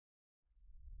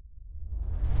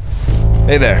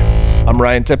Hey there, I'm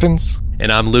Ryan Tippins.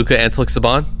 And I'm Luca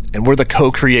Antlik-Saban. And we're the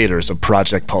co-creators of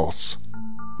Project Pulse.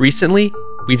 Recently,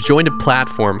 we've joined a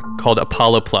platform called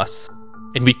Apollo Plus,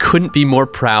 and we couldn't be more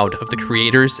proud of the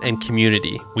creators and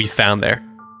community we found there.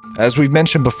 As we've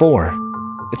mentioned before,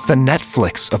 it's the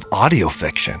Netflix of audio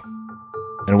fiction.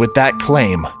 And with that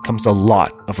claim comes a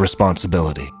lot of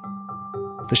responsibility.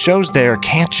 The shows there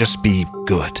can't just be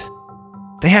good.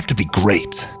 They have to be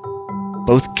great,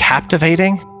 both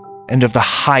captivating and of the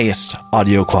highest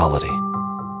audio quality.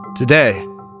 Today,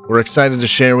 we're excited to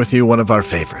share with you one of our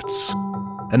favorites,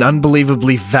 an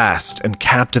unbelievably vast and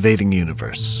captivating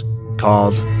universe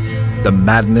called The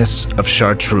Madness of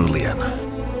Chartrulean.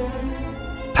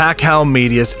 Packhound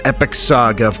Media's epic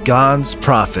saga of gods,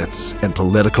 prophets, and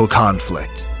political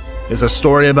conflict is a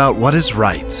story about what is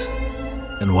right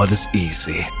and what is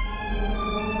easy.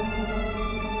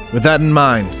 With that in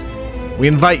mind, we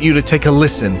invite you to take a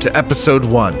listen to episode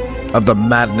 1 of The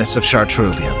Madness of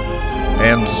Chartrulean.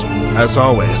 And, as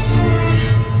always,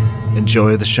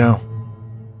 enjoy the show.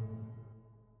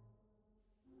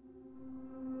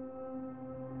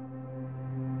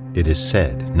 It is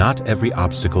said, not every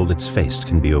obstacle that's faced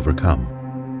can be overcome.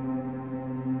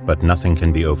 But nothing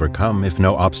can be overcome if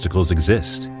no obstacles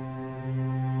exist.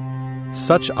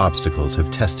 Such obstacles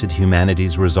have tested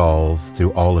humanity's resolve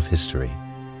through all of history.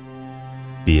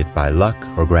 Be it by luck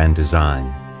or grand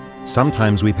design,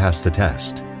 sometimes we pass the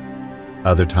test.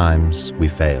 Other times we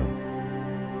fail.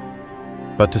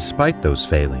 But despite those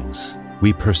failings,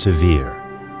 we persevere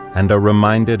and are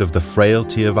reminded of the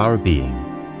frailty of our being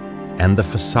and the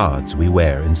facades we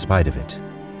wear in spite of it.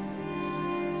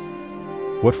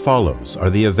 What follows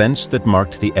are the events that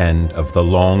marked the end of the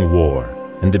Long War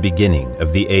and the beginning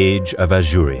of the Age of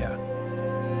Azuria.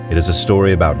 It is a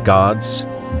story about gods,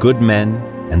 good men,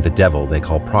 and the devil they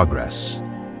call progress.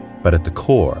 But at the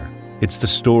core, it's the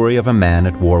story of a man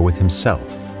at war with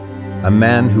himself, a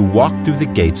man who walked through the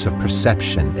gates of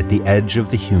perception at the edge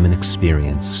of the human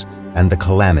experience and the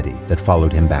calamity that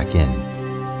followed him back in.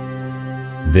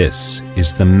 This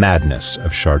is the madness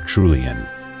of Chartrulean.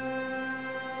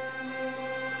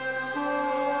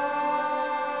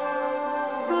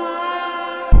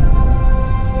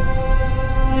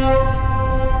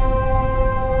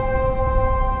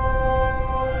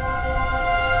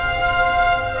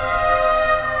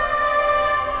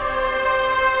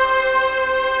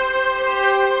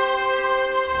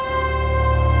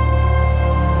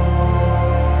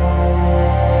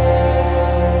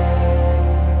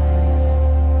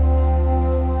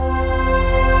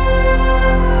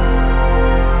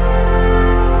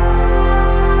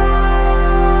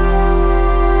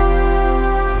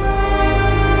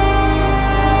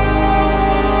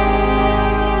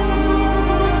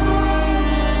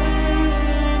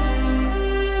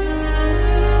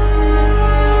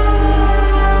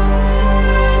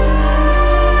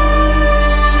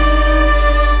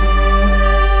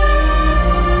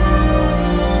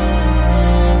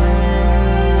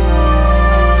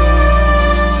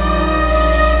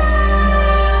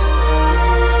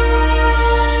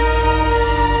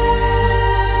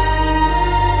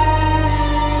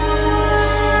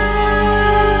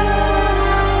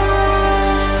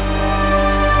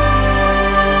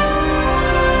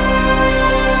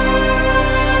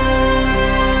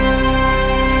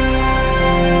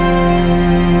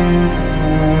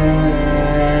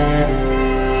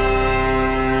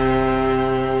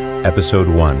 Episode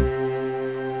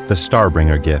 1, The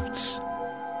Starbringer Gifts.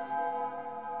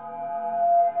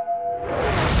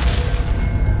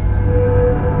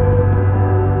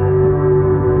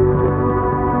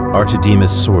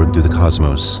 Artademus soared through the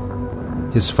cosmos,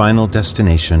 his final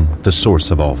destination the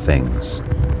source of all things.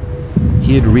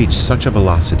 He had reached such a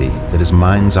velocity that his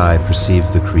mind's eye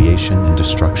perceived the creation and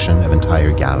destruction of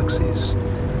entire galaxies,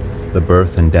 the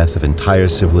birth and death of entire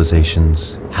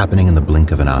civilizations happening in the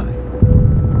blink of an eye.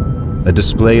 A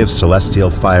display of celestial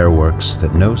fireworks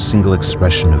that no single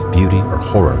expression of beauty or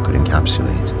horror could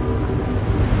encapsulate.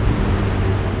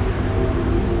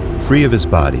 Free of his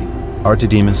body,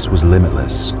 Artademus was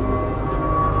limitless.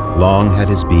 Long had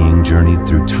his being journeyed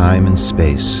through time and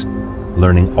space,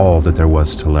 learning all that there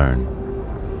was to learn.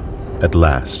 At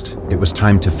last, it was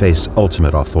time to face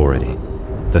ultimate authority,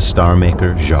 the Star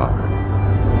Maker Jar.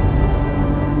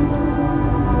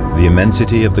 The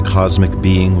immensity of the cosmic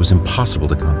being was impossible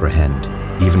to comprehend,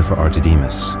 even for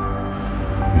Artademus.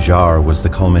 Jar was the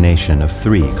culmination of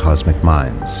 3 cosmic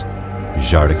minds,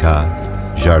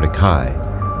 Jardika,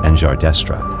 Jardikai, and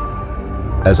Jardestra.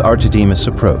 As Artademus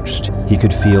approached, he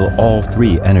could feel all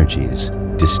 3 energies,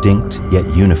 distinct yet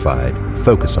unified,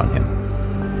 focus on him.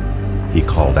 he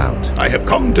called out. I have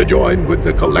come to join with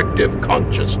the collective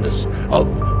consciousness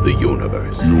of the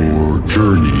universe. Your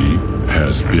journey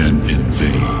has been in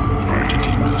vain,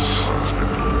 Artemis.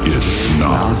 It's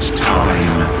not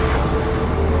time.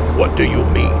 What do you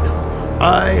mean?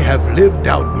 I have lived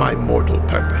out my mortal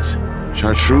purpose.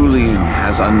 Chartrulean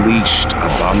has unleashed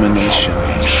abomination.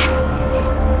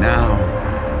 Now,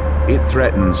 it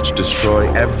threatens to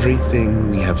destroy everything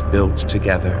we have built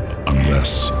together.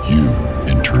 Unless you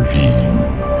intervene.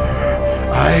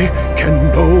 I can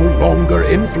no longer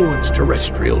influence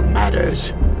terrestrial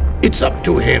matters. It's up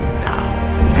to him now.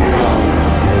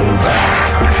 Go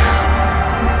back.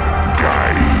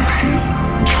 Guide him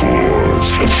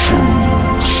towards the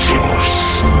true source.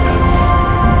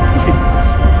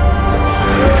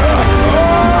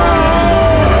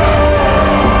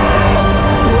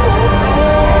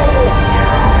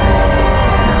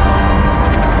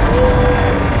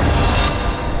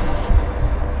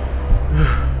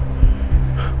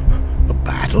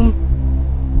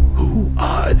 Who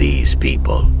are these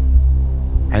people?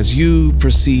 As you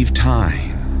perceive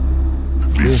time,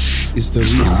 this is the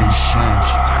recent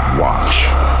past. Watch,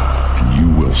 and you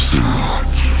will see.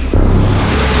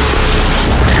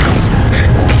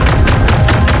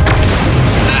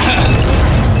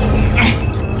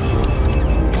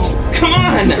 Come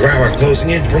on! The Rao are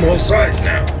closing in from all sides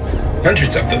now.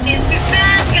 Hundreds of them. It's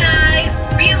bad, guys.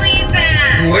 Really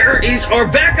bad. Where is our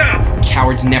backup?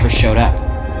 Cowards never showed up.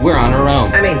 We're on our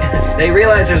own. I mean, they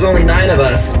realize there's only 9 of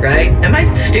us, right? Am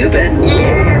I stupid?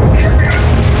 Where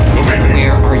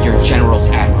are your generals,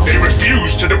 Admiral? They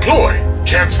refuse to deploy.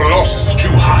 Chance for losses is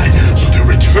too high, so they're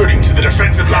returning to the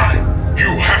defensive line.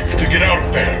 You have to get out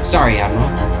of there. Sorry, Admiral.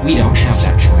 We don't have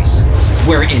that choice.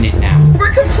 We're in it now.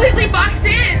 We're completely boxed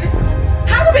in.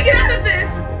 How do we get out of this?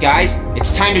 Guys,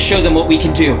 it's time to show them what we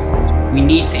can do. We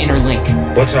need to interlink.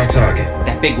 What's our target?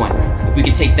 That big one. If we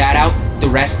can take that out, the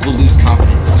rest will lose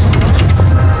confidence.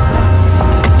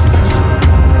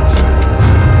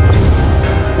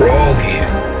 We're all here.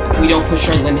 If we don't push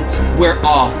our limits, we're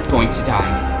all going to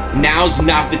die. Now's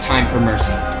not the time for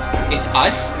mercy. It's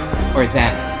us or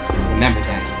them. Remember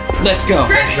that. Let's go.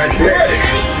 Ready.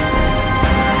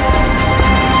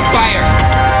 Fire!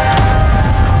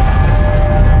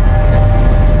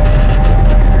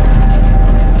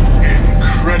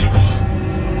 Incredible.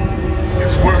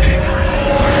 It's working.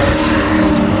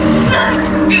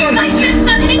 My ship's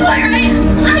not anywhere. I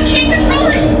can't control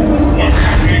it. What's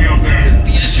happening out there?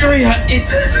 The Assyria,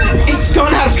 it's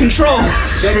gone out of control.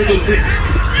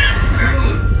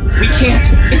 We can't.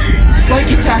 It's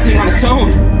like it's acting on its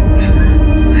own.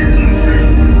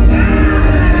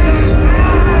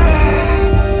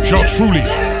 Chartrulean,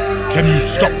 can you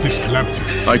stop this calamity?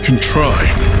 I can try.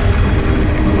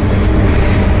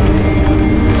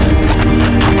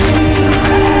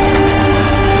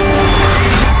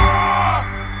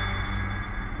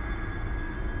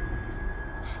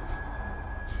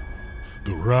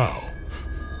 The Rao.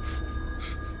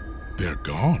 They're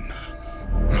gone.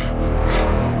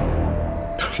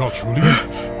 Chartrulean?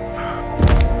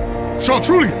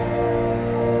 Chartrulean!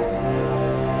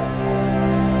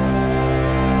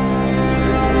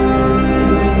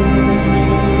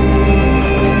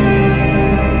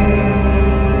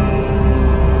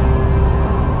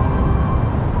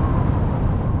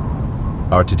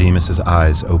 Artemis's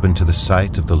eyes opened to the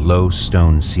sight of the low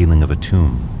stone ceiling of a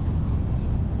tomb.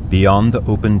 Beyond the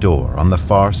open door, on the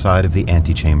far side of the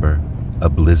antechamber, a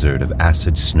blizzard of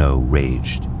acid snow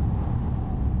raged.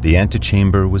 The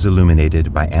antechamber was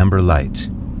illuminated by amber light.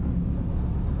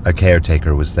 A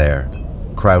caretaker was there,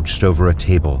 crouched over a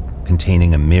table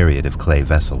containing a myriad of clay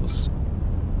vessels.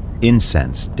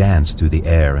 Incense danced through the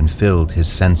air and filled his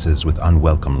senses with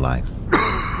unwelcome life.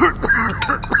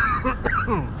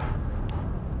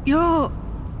 You're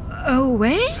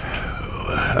awake?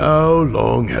 How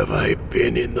long have I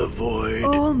been in the void?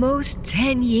 Almost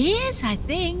 10 years, I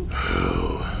think.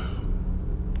 Oh,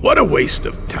 what a waste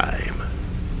of time.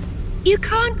 You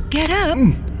can't get up.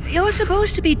 You're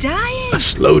supposed to be dying. A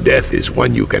slow death is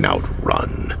one you can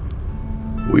outrun.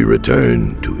 We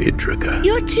return to Idrica.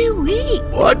 You're too weak.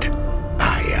 What?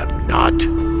 I am not.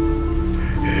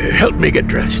 Help me get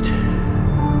dressed.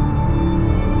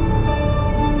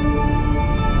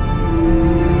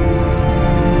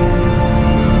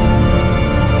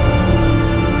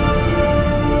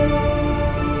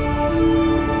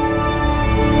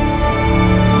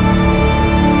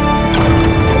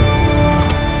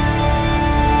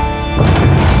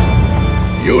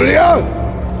 Julia?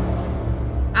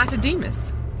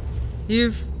 Artemis,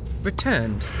 you've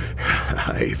returned.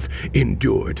 I've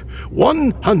endured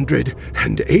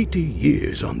 180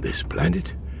 years on this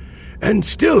planet, and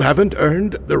still haven't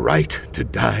earned the right to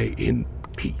die in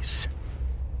peace.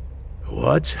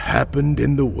 What's happened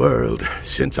in the world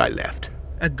since I left?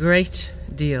 A great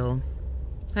deal.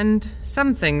 And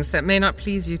some things that may not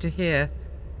please you to hear.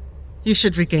 You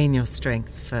should regain your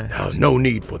strength first. No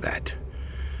need for that.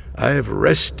 I have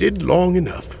rested long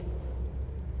enough.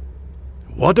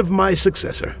 What of my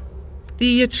successor?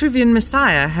 The Chartrulean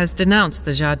Messiah has denounced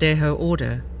the Jardejo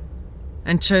order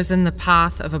and chosen the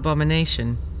path of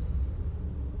abomination.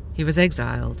 He was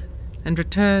exiled and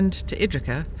returned to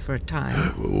Idrica for a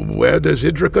time. Where does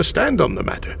Idrica stand on the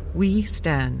matter? We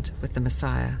stand with the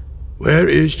Messiah. Where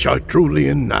is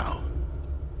Chartrulean now?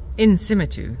 In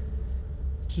Simitu.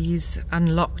 He's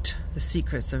unlocked the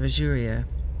secrets of Azuria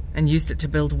and used it to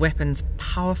build weapons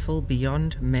powerful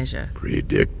beyond measure.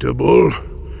 Predictable.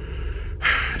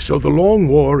 So the long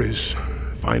war is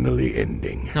finally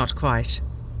ending. Not quite.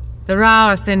 The Rao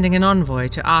are sending an envoy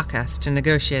to Arcas to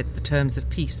negotiate the terms of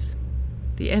peace.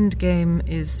 The end game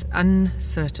is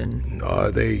uncertain.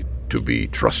 Are they to be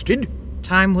trusted?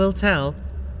 Time will tell.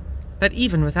 But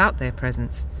even without their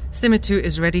presence, Simitu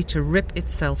is ready to rip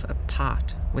itself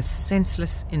apart with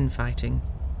senseless infighting.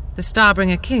 The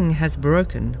Starbringer King has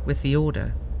broken with the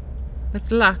Order.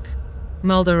 With luck,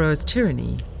 Maldaro's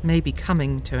tyranny may be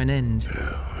coming to an end.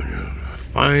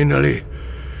 Finally,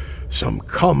 some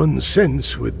common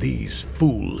sense with these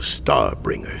fool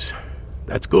Starbringers.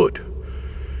 That's good.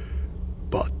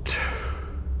 But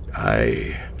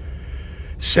I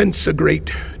sense a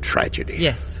great tragedy.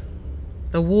 Yes.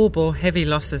 The war bore heavy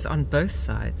losses on both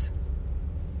sides.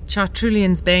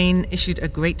 Chartrulean's Bane issued a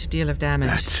great deal of damage.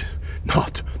 That's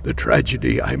not the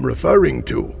tragedy I'm referring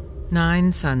to.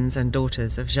 9 sons and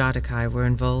daughters of Jardakai were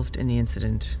involved in the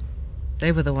incident.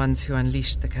 They were the ones who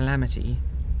unleashed the calamity.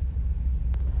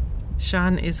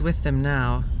 Shan is with them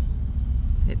now.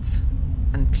 It's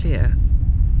unclear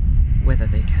whether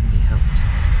they can be helped.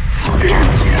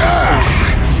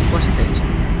 What is it?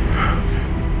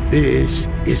 This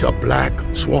is a black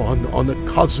swan on a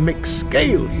cosmic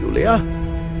scale, Yulia.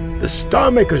 The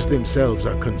Starmakers themselves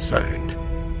are concerned,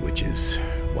 which is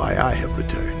why I have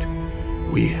returned.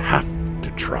 We have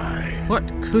to try. What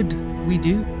could we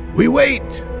do? We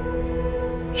wait!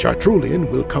 Chartrulean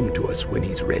will come to us when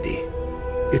he's ready.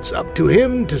 It's up to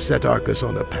him to set Arcas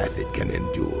on a path it can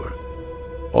endure.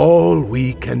 All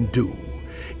we can do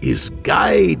is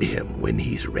guide him when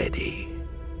he's ready.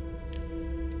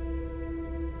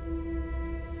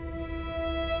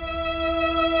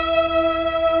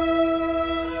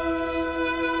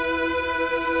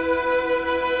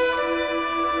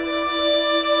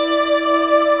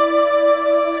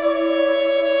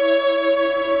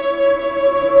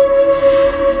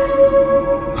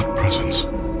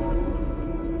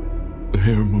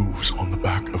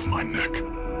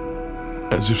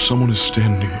 As if someone is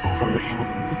standing over me.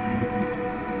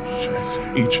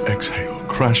 Each exhale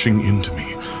crashing into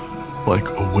me like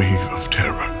a wave of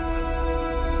terror.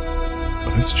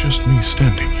 But it's just me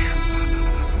standing here.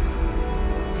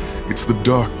 It's the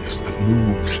darkness that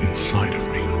moves inside of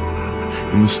me.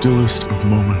 In the stillest of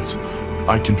moments,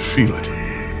 I can feel it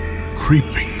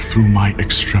creeping through my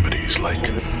extremities like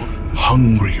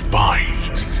hungry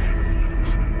vines.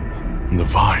 And the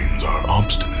vines are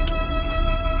obstinate.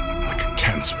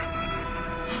 Cancer.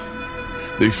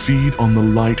 They feed on the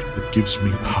light that gives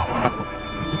me power.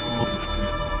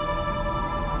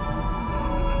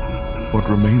 What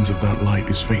remains of that light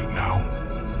is faint now.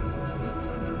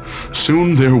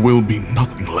 Soon there will be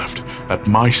nothing left at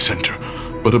my center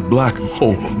but a black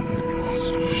hole.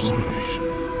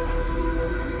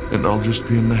 And I'll just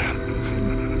be a man,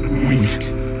 weak,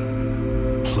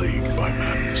 plagued by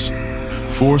madness,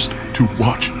 forced to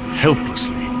watch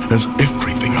helplessly as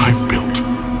everything I've built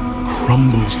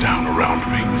crumbles down around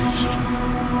me.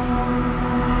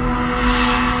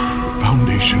 The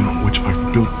foundation on which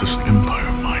I've built this empire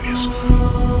of mine is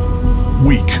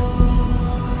weak,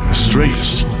 as straight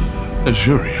as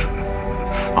Azuria.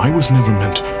 I was never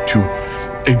meant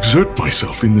to exert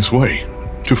myself in this way,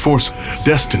 to force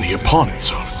destiny upon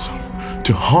itself,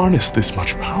 to harness this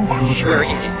much power.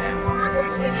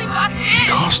 The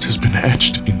cost has been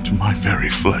etched into my very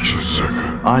flesh,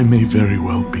 Zerker. I may very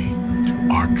well be to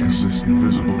Arcas this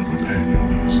invisible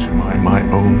companion used to my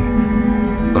own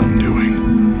undoing.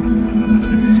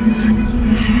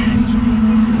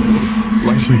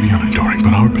 Life may be unenduring,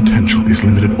 but our potential is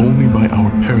limited only by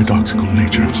our paradoxical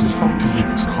nature. The fact to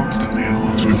live is constantly at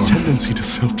odds with a tendency to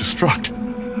self-destruct.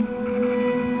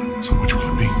 So which will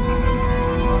it be?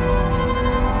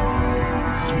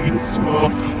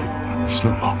 It's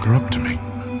no longer up to me.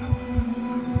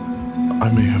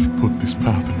 I may have put this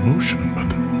path in motion,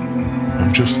 but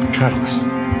I'm just the catalyst.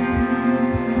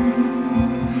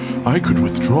 I could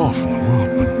withdraw from the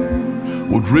world, but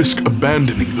would risk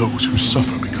abandoning those who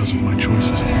suffer because of my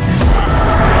choices.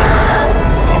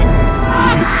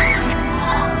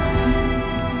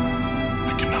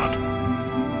 I cannot.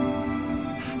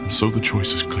 And so the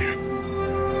choice is clear.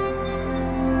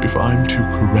 If I'm to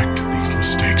correct these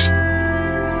mistakes,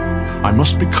 I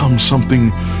must become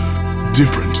something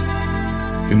different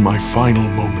in my final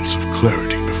moments of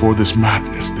clarity before this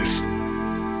madness, this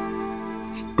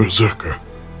berserker,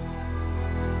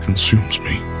 consumes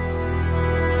me.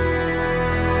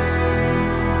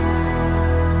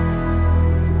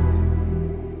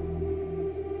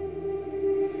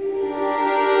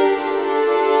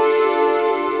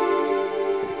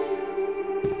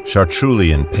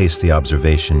 Chartrulean paced the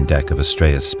observation deck of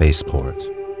Astrea's spaceport,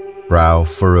 brow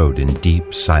furrowed in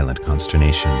deep, silent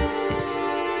consternation.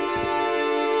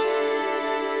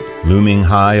 Looming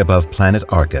high above planet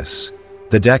Arcus,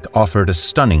 the deck offered a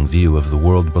stunning view of the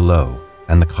world below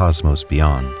and the cosmos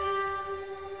beyond.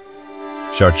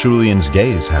 Chartrulean's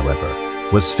gaze, however,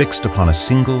 was fixed upon a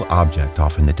single object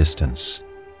off in the distance.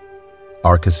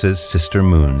 Arcus's sister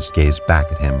moons gazed back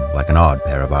at him like an odd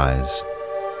pair of eyes.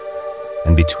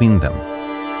 And between them,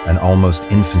 an almost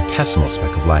infinitesimal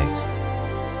speck of light,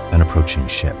 an approaching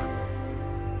ship.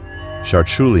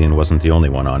 Chartrulean wasn't the only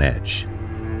one on edge.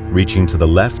 Reaching to the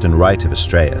left and right of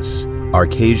Astreas,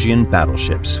 Arcasian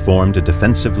battleships formed a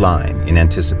defensive line in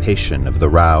anticipation of the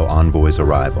Rao envoy's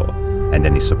arrival and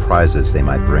any surprises they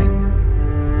might bring.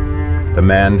 The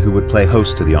man who would play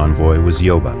host to the envoy was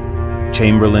Yoba,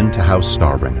 Chamberlain to House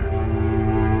Starbringer.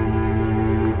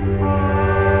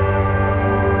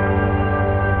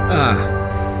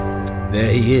 There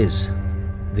he is.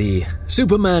 The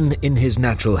Superman in his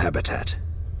natural habitat.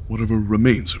 Whatever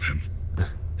remains of him.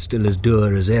 Still as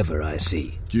dour as ever, I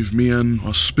see. Give me an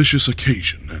auspicious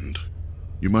occasion, and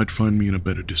you might find me in a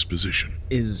better disposition.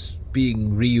 Is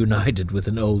being reunited with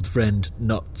an old friend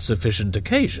not sufficient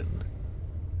occasion?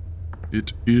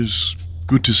 It is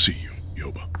good to see you,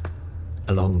 Yoba.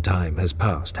 A long time has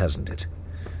passed, hasn't it?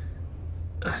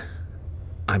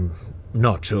 I'm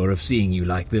not sure if seeing you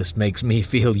like this makes me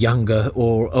feel younger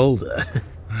or older.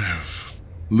 I have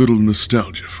little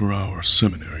nostalgia for our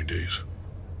seminary days.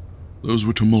 Those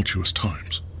were tumultuous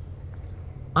times.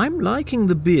 I'm liking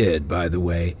the beard, by the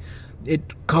way.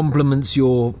 It complements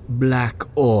your black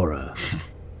aura.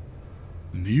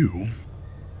 And you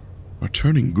are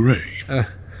turning grey.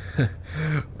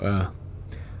 Well,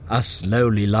 us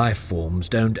lowly life forms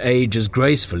don't age as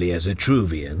gracefully as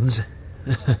Etruvians.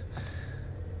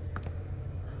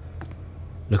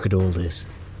 Look at all this.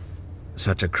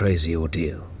 Such a crazy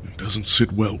ordeal. It doesn't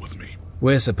sit well with me.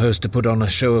 We're supposed to put on a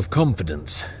show of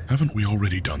confidence. Haven't we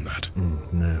already done that?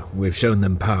 No, we've shown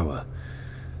them power.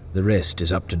 The rest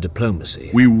is up to diplomacy.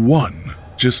 We won.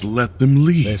 Just let them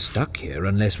leave. They're stuck here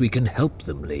unless we can help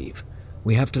them leave.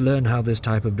 We have to learn how this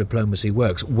type of diplomacy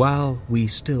works while we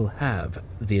still have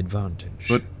the advantage.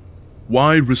 But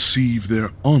why receive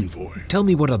their envoy? Tell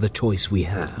me what other choice we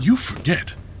have. You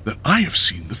forget that I have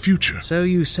seen the future. So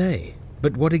you say.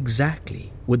 But what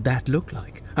exactly would that look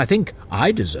like? I think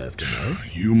I deserve to know.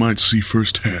 You might see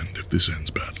firsthand if this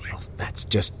ends badly. Oh, that's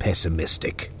just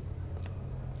pessimistic.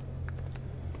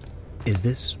 Is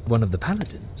this one of the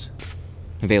paladins?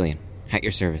 Havalion, at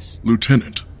your service.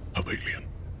 Lieutenant Havalion.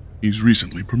 He's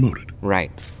recently promoted.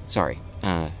 Right. Sorry.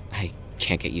 I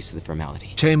can't get used to the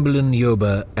formality. Chamberlain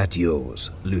Yoba at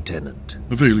yours, Lieutenant.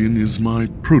 Havalion is my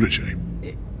protege.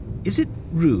 Is it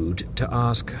rude to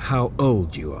ask how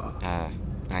old you are?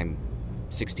 I'm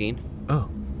 16. Oh,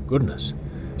 goodness.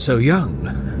 So young.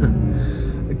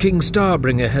 King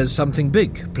Starbringer has something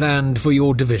big planned for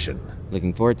your division.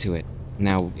 Looking forward to it.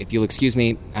 Now, if you'll excuse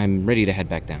me, I'm ready to head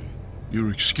back down.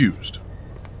 You're excused.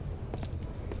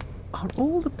 Are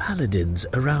all the paladins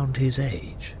around his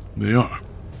age? They are.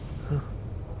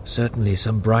 Certainly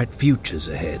some bright futures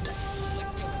ahead.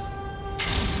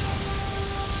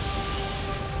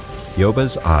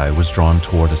 Yoba's eye was drawn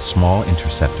toward a small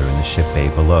interceptor in the ship bay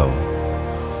below.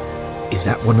 Is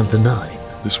that one of the 9?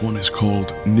 This one is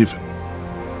called Niven.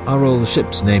 Are all the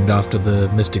ships named after the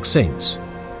mystic saints?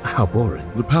 How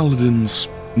boring. The paladins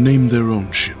named their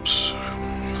own ships.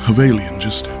 Havalion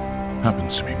just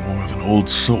happens to be more of an old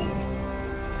soul.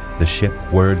 The ship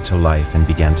whirred to life and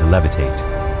began to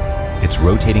levitate. Its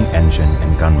rotating engine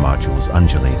and gun modules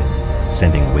undulated,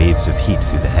 sending waves of heat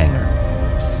through the hangar.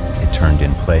 It turned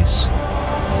in place,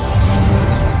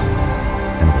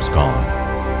 then was gone.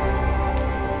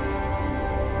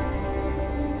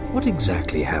 What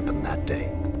exactly happened that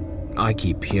day? I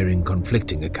keep hearing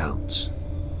conflicting accounts.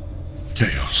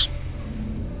 Chaos.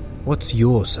 What's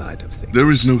your side of things?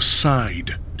 There is no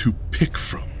side to pick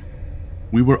from.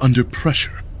 We were under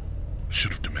pressure. I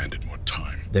should have demanded more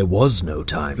time. There was no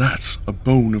time. That's a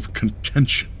bone of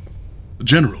contention. The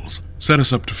generals set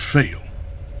us up to fail,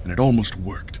 and it almost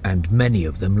worked. And many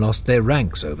of them lost their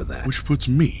ranks over that. Which puts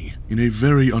me in a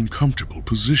very uncomfortable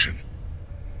position.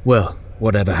 Well,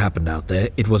 whatever happened out there,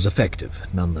 it was effective,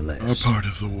 nonetheless. Our part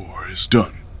of the war is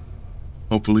done.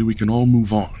 Hopefully we can all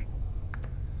move on.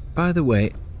 By the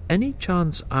way, any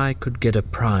chance I could get a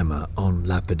primer on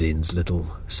Lapidin's little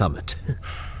summit?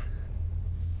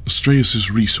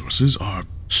 Astreus' resources are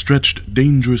stretched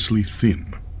dangerously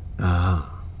thin. Ah.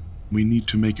 We need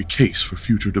to make a case for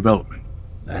future development.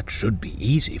 That should be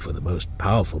easy for the most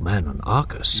powerful man on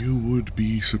Arcus. You would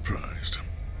be surprised.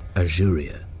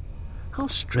 Azuria. How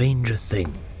strange a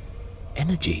thing.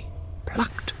 Energy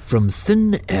plucked from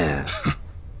thin air.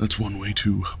 That's one way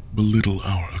to belittle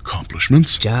our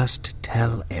accomplishments. Just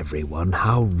tell everyone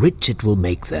how rich it will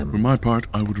make them. For my part,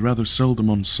 I would rather sell them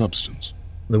on substance.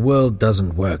 The world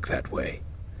doesn't work that way.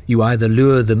 You either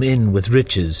lure them in with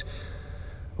riches,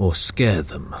 or scare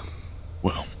them.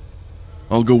 Well,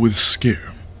 I'll go with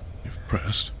scare, if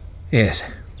pressed. Yes.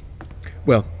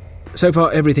 Well, so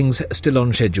far everything's still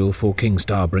on schedule for King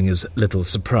Starbringer's little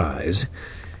surprise.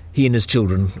 He and his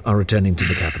children are returning to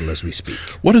the capital as we speak.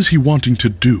 What is he wanting to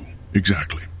do,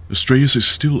 exactly? Astreus is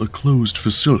still a closed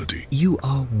facility. You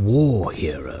are war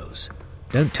heroes.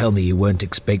 Don't tell me you weren't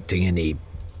expecting any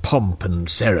pomp and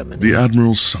ceremony. The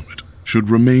Admiral's Summit should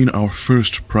remain our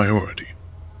first priority.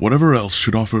 Whatever else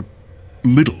should offer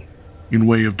little in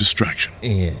way of distraction.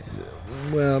 Yeah.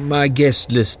 Well, my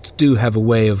guest lists do have a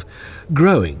way of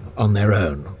growing on their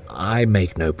own. I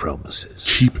make no promises.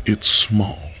 Keep it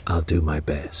small. I'll do my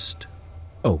best.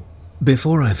 Oh,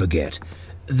 before I forget,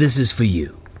 this is for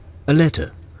you. A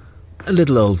letter. A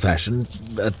little old-fashioned,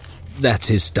 but that's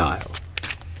his style.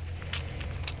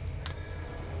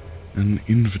 An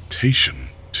invitation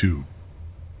to...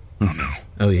 Oh, no.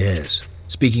 Oh, yes.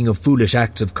 Speaking of foolish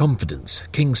acts of confidence,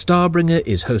 King Starbringer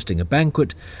is hosting a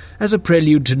banquet as a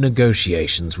prelude to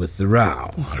negotiations with the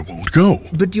Rao. I won't go.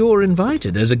 But you're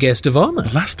invited as a guest of honor.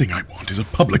 The last thing I want is a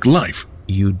public life.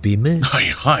 You'd be missed. I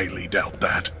highly doubt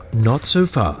that. Not so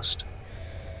fast.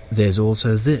 There's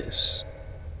also this.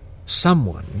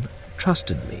 Someone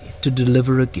trusted me to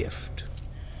deliver a gift.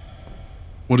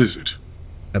 What is it?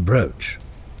 A brooch.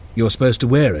 You're supposed to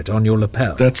wear it on your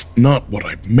lapel. That's not what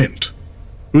I meant.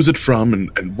 Who's it from,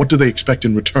 and what do they expect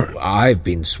in return? I've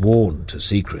been sworn to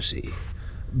secrecy,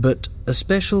 but a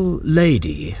special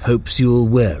lady hopes you'll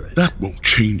wear it. That won't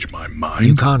change my mind.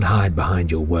 You can't hide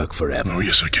behind your work forever. Oh,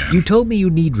 yes, I can. You told me you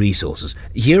need resources.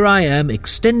 Here I am,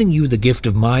 extending you the gift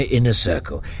of my inner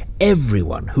circle.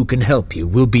 Everyone who can help you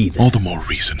will be there. All the more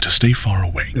reason to stay far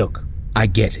away. Look, I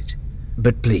get it,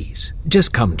 but please,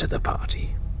 just come to the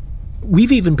party.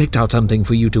 We've even picked out something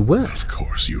for you to wear. Of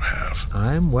course you have.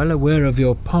 I'm well aware of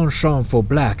your penchant for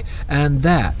black, and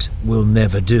that will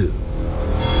never do.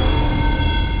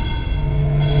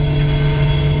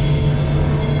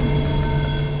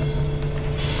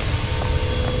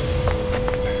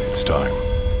 It's time.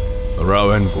 The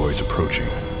Rao envoy's approaching.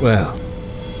 Well,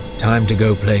 time to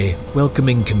go play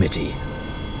welcoming committee.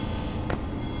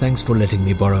 Thanks for letting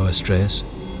me borrow Astreus.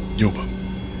 Yoba,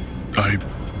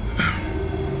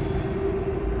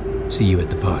 See you at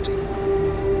the party.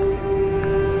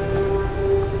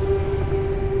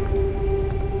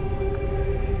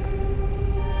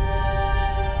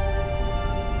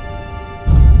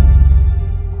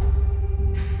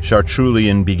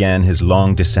 Chartrulean began his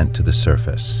long descent to the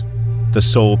surface, the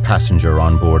sole passenger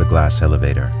on board a glass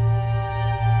elevator.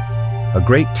 A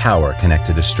great tower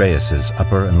connected Astreus'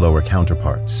 upper and lower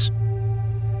counterparts.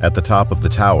 At the top of the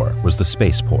tower was the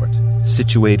spaceport,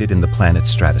 situated in the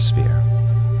planet's stratosphere,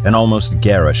 an almost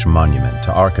garish monument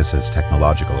to Arcus'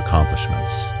 technological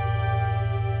accomplishments.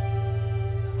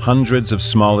 Hundreds of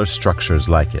smaller structures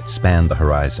like it spanned the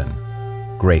horizon,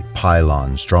 great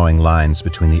pylons drawing lines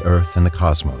between the Earth and the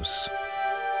cosmos.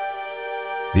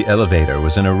 The elevator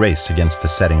was in a race against the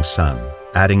setting sun,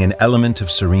 adding an element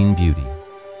of serene beauty.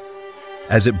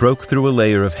 As it broke through a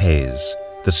layer of haze,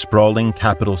 the sprawling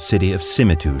capital city of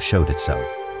Simitu showed itself.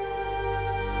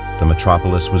 The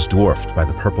metropolis was dwarfed by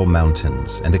the purple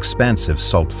mountains and expansive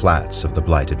salt flats of the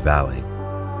blighted valley.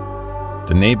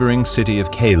 The neighboring city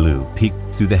of Keilu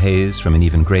peeked through the haze from an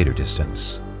even greater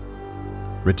distance.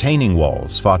 Retaining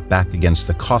walls fought back against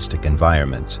the caustic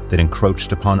environment that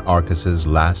encroached upon Arcus'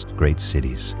 last great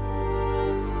cities.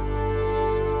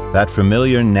 That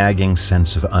familiar nagging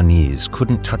sense of unease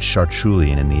couldn't touch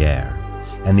Chartrulean in the air,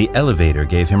 and the elevator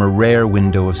gave him a rare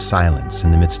window of silence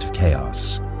in the midst of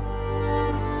chaos.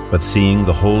 But seeing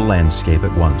the whole landscape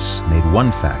at once made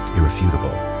one fact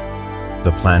irrefutable.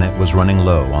 The planet was running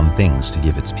low on things to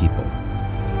give its people.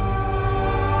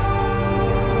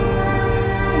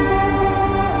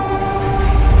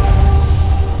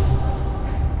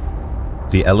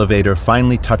 The elevator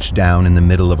finally touched down in the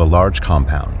middle of a large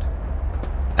compound.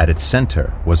 At its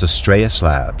center was Astraeus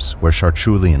Labs, where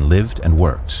Chartrulean lived and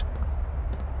worked.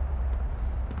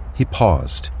 He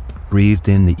paused, breathed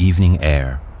in the evening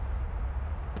air.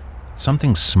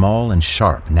 Something small and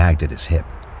sharp nagged at his hip.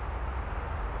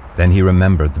 Then he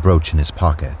remembered the brooch in his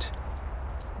pocket.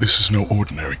 This is no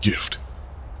ordinary gift.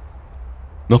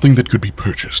 Nothing that could be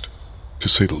purchased, to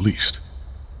say the least.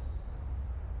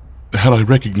 Had I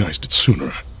recognized it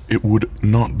sooner, it would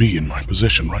not be in my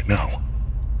possession right now.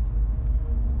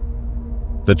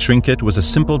 The trinket was a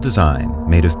simple design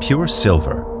made of pure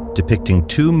silver, depicting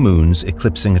 2 moons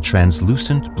eclipsing a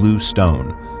translucent blue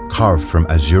stone carved from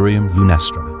Azurium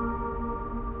lunestra.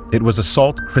 It was a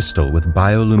salt crystal with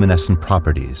bioluminescent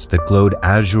properties that glowed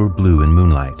azure blue in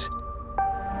moonlight.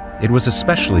 It was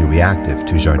especially reactive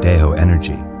to Jardejo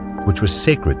energy, which was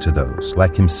sacred to those,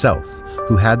 like himself,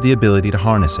 who had the ability to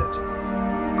harness it.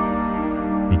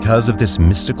 Because of this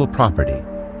mystical property,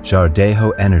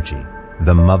 Jardejo energy,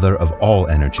 the mother of all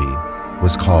energy,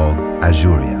 was called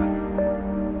Azuria.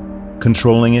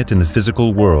 Controlling it in the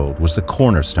physical world was the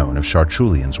cornerstone of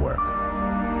Chartrulean's work.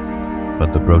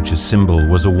 But the brooch's symbol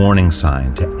was a warning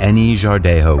sign to any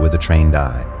Jardejo with a trained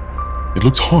eye. It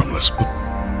looks harmless, but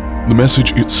the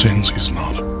message it sends is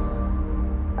not.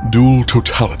 Dual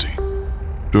totality,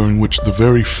 during which the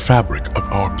very fabric of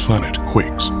our planet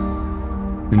quakes.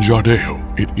 In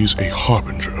Jardejo, it is a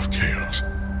harbinger of chaos.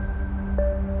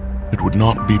 It would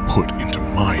not be put into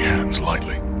my hands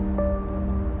lightly.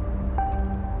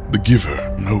 The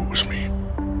giver knows me.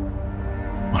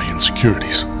 My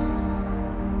insecurities.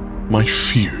 My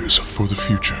fears for the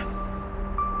future.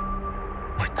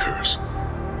 My curse.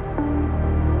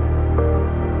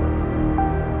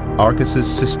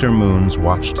 Arcus's sister moons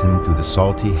watched him through the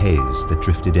salty haze that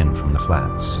drifted in from the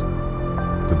flats.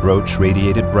 The brooch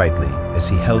radiated brightly as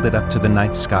he held it up to the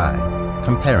night sky,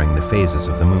 comparing the phases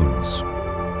of the moons.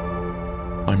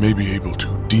 I may be able to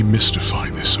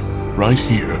demystify this right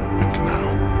here and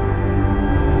now.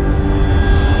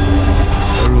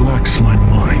 I relax my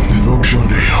mind, invoke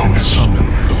Jardejo, and summon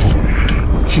the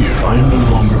void. Here, I am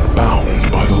no longer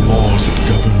bound by the laws that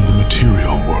govern the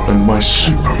material world, and my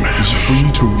Superman is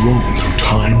free to roam through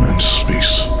time and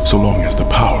space, so long as the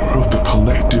power of the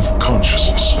collective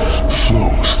consciousness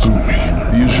flows through me.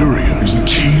 The Azurian is the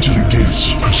key to the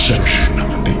gates of perception,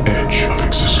 the edge of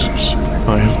existence.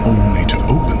 I have only to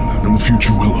open them, and the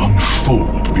future will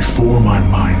unfold before my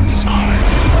mind's eye.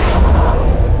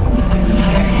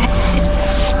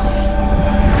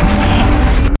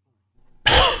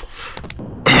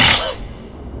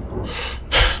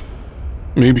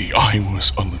 Maybe I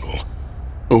was a little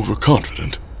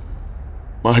overconfident.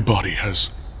 My body has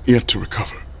yet to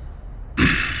recover.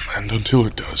 And until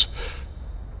it does,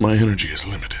 my energy is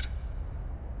limited.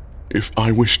 If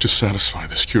I wish to satisfy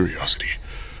this curiosity,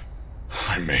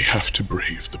 I may have to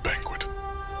brave the banquet.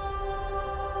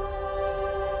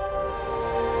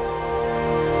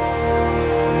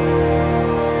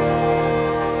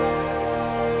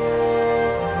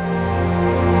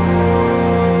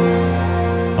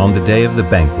 On the day of the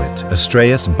banquet,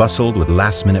 Astraeus bustled with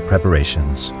last-minute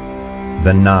preparations.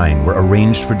 The 9 were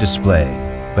arranged for display,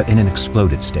 but in an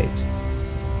exploded state.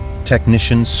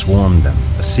 Technicians swarmed them,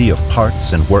 a sea of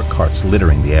parts and work carts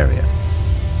littering the area.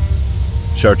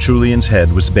 Chartrulean's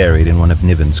head was buried in one of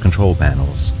Niven's control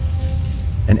panels.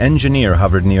 An engineer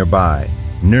hovered nearby,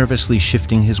 nervously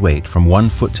shifting his weight from one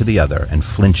foot to the other and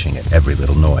flinching at every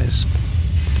little noise.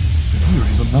 Here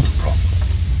is another problem.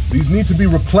 These need to be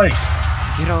replaced.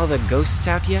 Get all the ghosts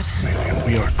out yet? Alien,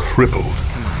 we are crippled.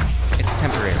 Come on, it's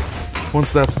temporary.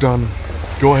 Once that's done,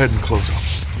 go ahead and close up.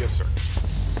 Yes, sir.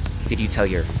 Did you tell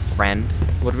your friend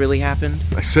what really happened?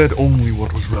 I said only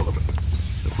what was relevant.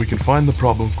 If we can find the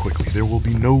problem quickly, there will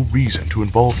be no reason to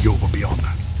involve Yoba beyond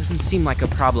that. This doesn't seem like a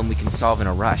problem we can solve in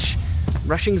a rush.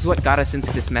 Rushing's what got us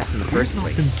into this mess in the first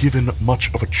place. We've not been given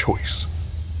much of a choice.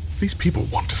 If these people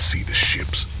want to see the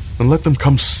ships, then let them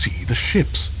come see the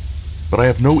ships. But I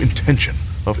have no intention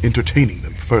of entertaining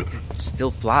them further.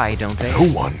 Still fly, don't they? No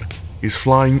one is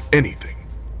flying anything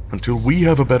until we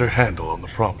have a better handle on the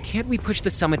problem. Can't we push the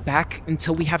summit back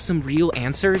until we have some real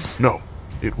answers? No.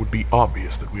 It would be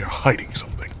obvious that we are hiding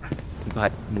something.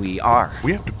 But we are. If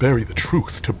we have to bury the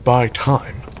truth to buy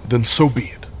time, then so be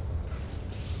it.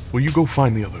 Will you go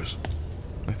find the others?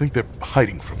 I think they're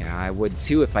hiding from me. Yeah, I would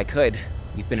too if I could.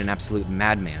 You've been an absolute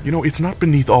madman. You know, it's not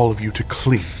beneath all of you to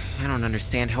clean. I don't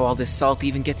understand how all this salt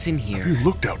even gets in here. Have you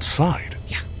looked outside?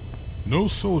 Yeah. No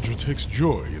soldier takes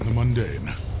joy in the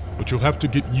mundane, but you'll have to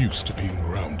get used to being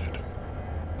grounded.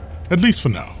 At least for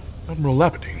now. Admiral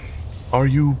Labadine, are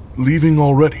you leaving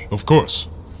already? Of course.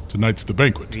 Tonight's the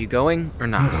banquet. Are you going or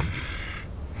not?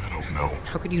 I don't know.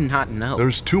 How could you not know?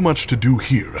 There's too much to do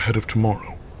here ahead of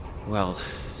tomorrow. Well,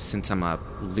 since I'm a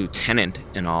lieutenant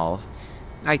and all,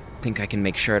 I think I can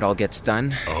make sure it all gets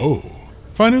done. Oh,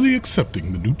 finally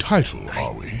accepting the new title,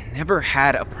 are we? Never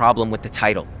had a problem with the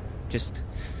title. Just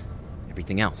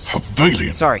everything else.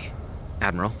 Valiant. Sorry,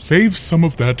 Admiral. Save some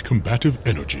of that combative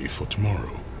energy for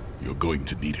tomorrow. You're going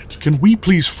to need it. Can we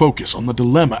please focus on the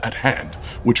dilemma at hand,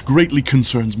 which greatly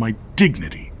concerns my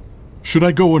dignity? Should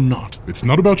I go or not? It's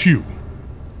not about you.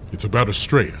 It's about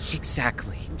Astreus.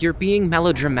 Exactly. You're being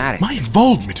melodramatic. My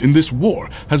involvement in this war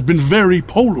has been very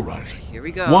polarizing. Here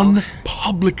we go. One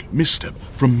public misstep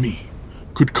from me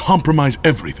could compromise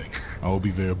everything. I'll be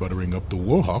there buttering up the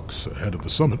Warhawks ahead of the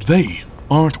summit. They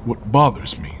aren't what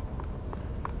bothers me.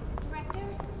 Director,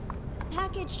 a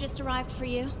package just arrived for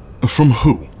you. From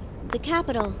who? The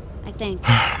capital, I think.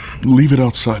 Leave it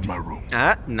outside my room.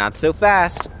 Not so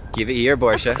fast. Give it here,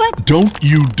 Bortia. But don't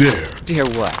you dare. Dare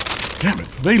what? Damn it,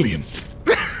 Valiant.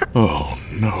 Oh,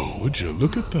 no. Would you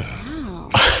look at that?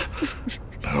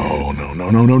 Wow.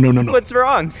 No. What's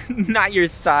wrong? Not your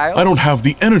style. I don't have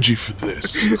the energy for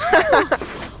this.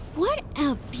 What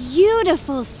a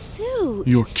beautiful suit.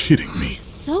 You're kidding me. It's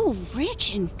so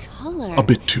rich in color. A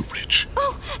bit too rich.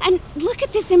 Oh, and look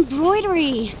at this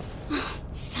embroidery.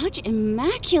 Such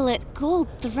immaculate gold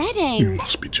threading. You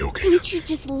must be joking. Don't you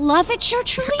just love it,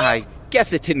 Chartrulean? I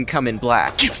guess it didn't come in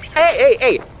black. Give me.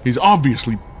 Hey! He's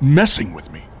obviously messing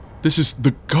with me. This is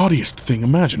the gaudiest thing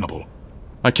imaginable.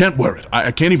 I can't wear it.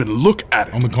 I can't even look at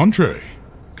it. On the contrary,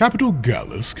 Capital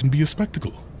Gallus can be a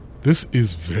spectacle. This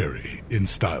is very in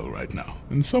style right now,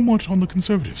 and somewhat on the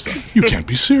conservative side. You can't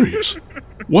be serious.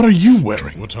 What are you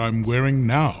wearing? What I'm wearing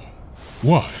now.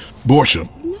 Why? Bortia,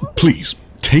 please,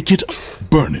 take it,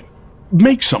 burn it,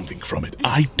 make something from it.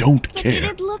 I don't care.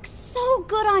 It looks so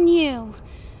good on you.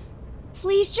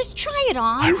 Please, just try it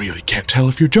on. I really can't tell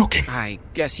if you're joking. I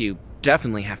guess you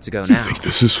definitely have to go now. You think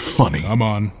this is funny? Come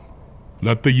on.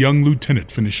 Let the young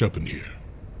lieutenant finish up in here.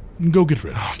 Go get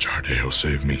ready. Oh, Jardeo,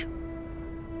 save me.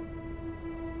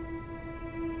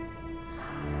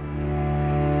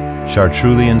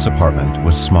 Chartrulean's apartment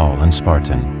was small and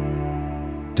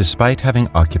Spartan. Despite having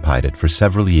occupied it for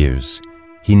several years,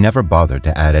 he never bothered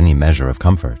to add any measure of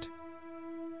comfort.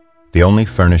 The only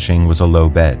furnishing was a low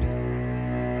bed.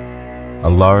 A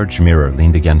large mirror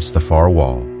leaned against the far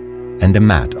wall, and a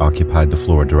mat occupied the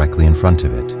floor directly in front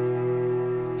of it.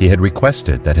 He had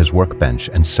requested that his workbench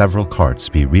and several carts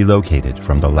be relocated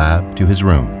from the lab to his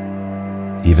room.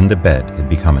 Even the bed had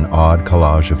become an odd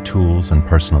collage of tools and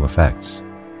personal effects.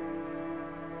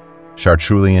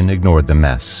 Chartrulean ignored the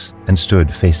mess and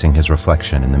stood facing his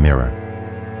reflection in the mirror.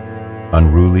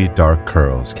 Unruly dark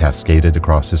curls cascaded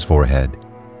across his forehead.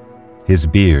 His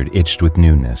beard itched with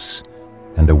newness,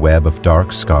 and a web of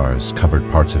dark scars covered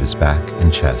parts of his back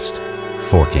and chest,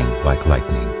 forking like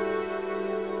lightning.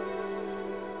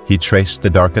 He traced the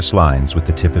darkest lines with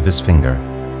the tip of his finger,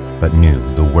 but knew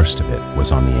the worst of it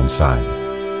was on the inside.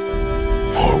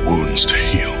 More wounds to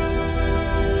heal.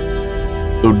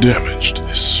 Though damaged,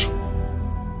 this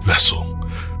vessel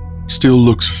still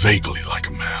looks vaguely like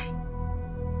a man.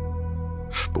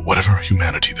 But whatever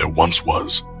humanity there once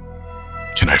was,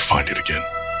 can I find it again?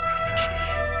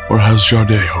 Or has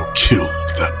Jardeo killed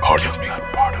that part of me?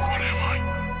 That part of what am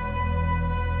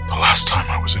I? The last time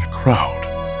I was in a crowd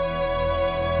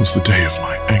was the day of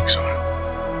my exile.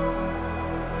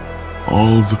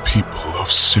 All the people of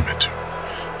Simitu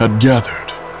had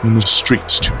gathered in the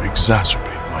streets to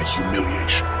exacerbate my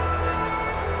humiliation.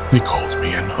 They called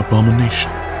me an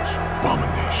abomination.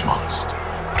 Abomination. Monster.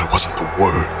 But it wasn't the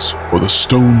words or the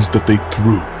stones that they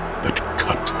threw that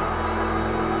cut.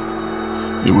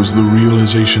 It was the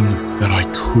realization that I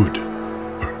could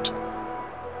hurt.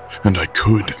 And I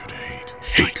could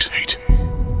hate.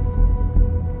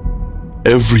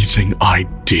 Everything I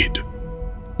did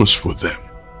was for them.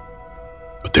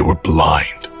 But they were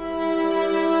blind.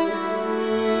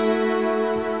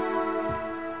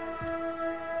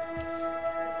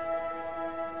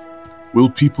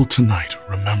 Will people tonight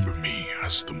remember me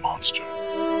as the monster?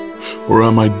 Or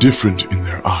am I different in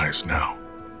their eyes now?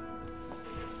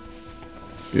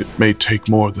 It may take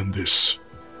more than this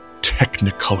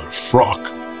technicolor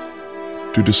frock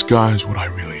to disguise what I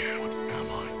really am.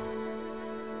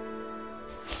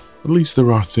 At least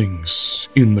there are things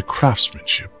in the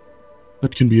craftsmanship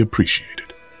that can be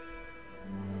appreciated.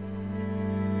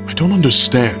 I don't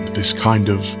understand this kind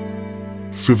of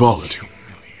frivolity.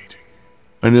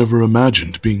 I never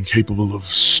imagined being capable of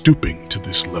stooping to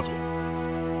this level.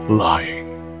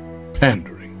 Lying,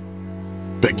 pandering,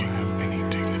 begging. Do I have any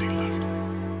dignity left?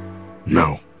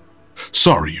 No.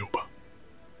 Sorry, Yuba.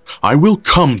 I will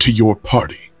come to your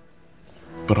party,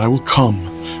 but I will come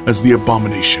as the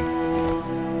abomination.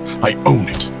 I own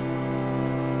it.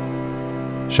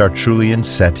 Chartrulean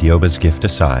set Yoba's gift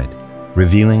aside,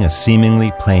 revealing a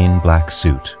seemingly plain black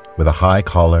suit with a high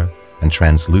collar and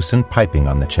translucent piping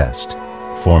on the chest,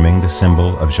 forming the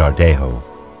symbol of Jardejo,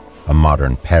 a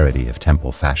modern parody of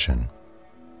temple fashion.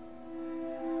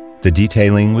 The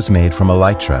detailing was made from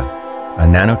elytra, a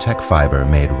nanotech fiber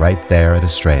made right there at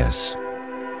Astraeus.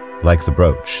 Like the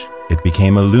brooch, it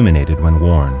became illuminated when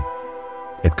worn.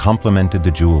 It complemented the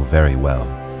jewel very well.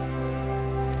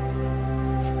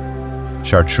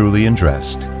 Chartrulean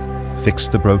dressed,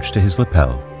 fixed the brooch to his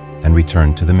lapel, and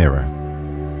returned to the mirror.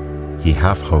 He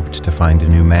half-hoped to find a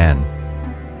new man,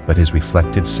 but his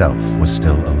reflected self was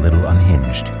still a little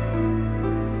unhinged.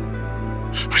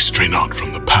 I stray not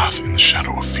from the path in the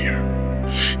shadow of fear.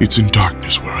 It's in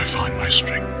darkness where I find my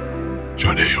strength.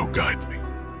 Jardejo, guide me.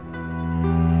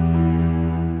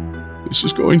 This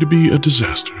is going to be a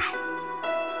disaster.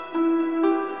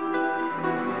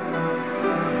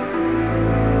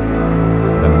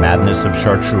 The Madness of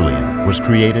Chartrulean was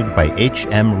created by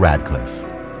H.M. Radcliffe.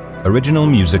 Original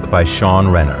music by Sean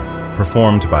Renner,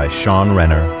 performed by Sean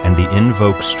Renner and the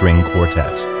Invoke String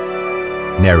Quartet.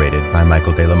 Narrated by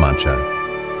Michael de la Mancha.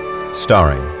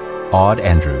 Starring Aude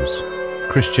Andrews,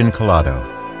 Christian Collado,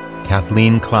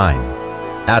 Kathleen Klein,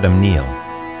 Adam Neal,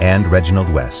 and Reginald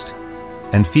West.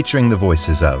 And featuring the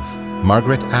voices of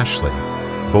Margaret Ashley,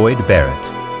 Boyd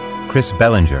Barrett, Chris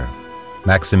Bellinger,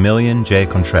 Maximilian J.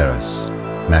 Contreras,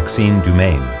 Maxine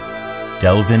Dumaine,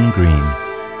 Delvin Green,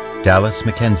 Dallas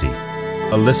McKenzie,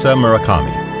 Alyssa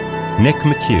Murakami, Nick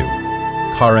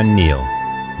McHugh, Karan Neal,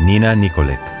 Nina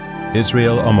Nikolic,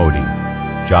 Israel Omodi,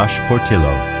 Josh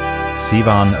Portillo,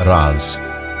 Sivan Raz,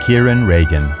 Kieran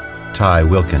Reagan, Ty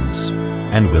Wilkins,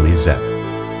 and Willie Zepp.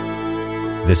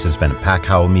 This has been a Pack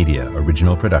Howl Media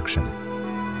original production.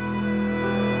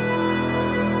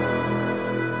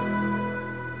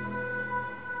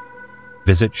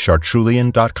 Visit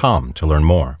chartrulean.com to learn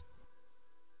more.